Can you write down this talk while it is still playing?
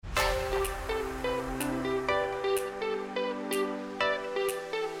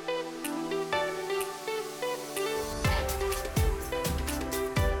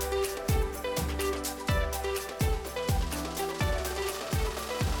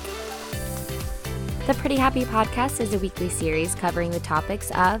The Pretty Happy Podcast is a weekly series covering the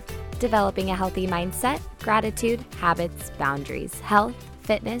topics of developing a healthy mindset, gratitude, habits, boundaries, health,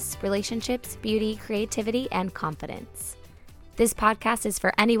 fitness, relationships, beauty, creativity, and confidence. This podcast is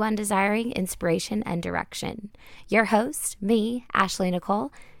for anyone desiring inspiration and direction. Your host, me, Ashley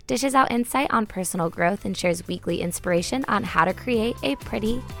Nicole, dishes out insight on personal growth and shares weekly inspiration on how to create a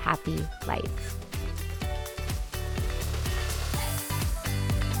pretty happy life.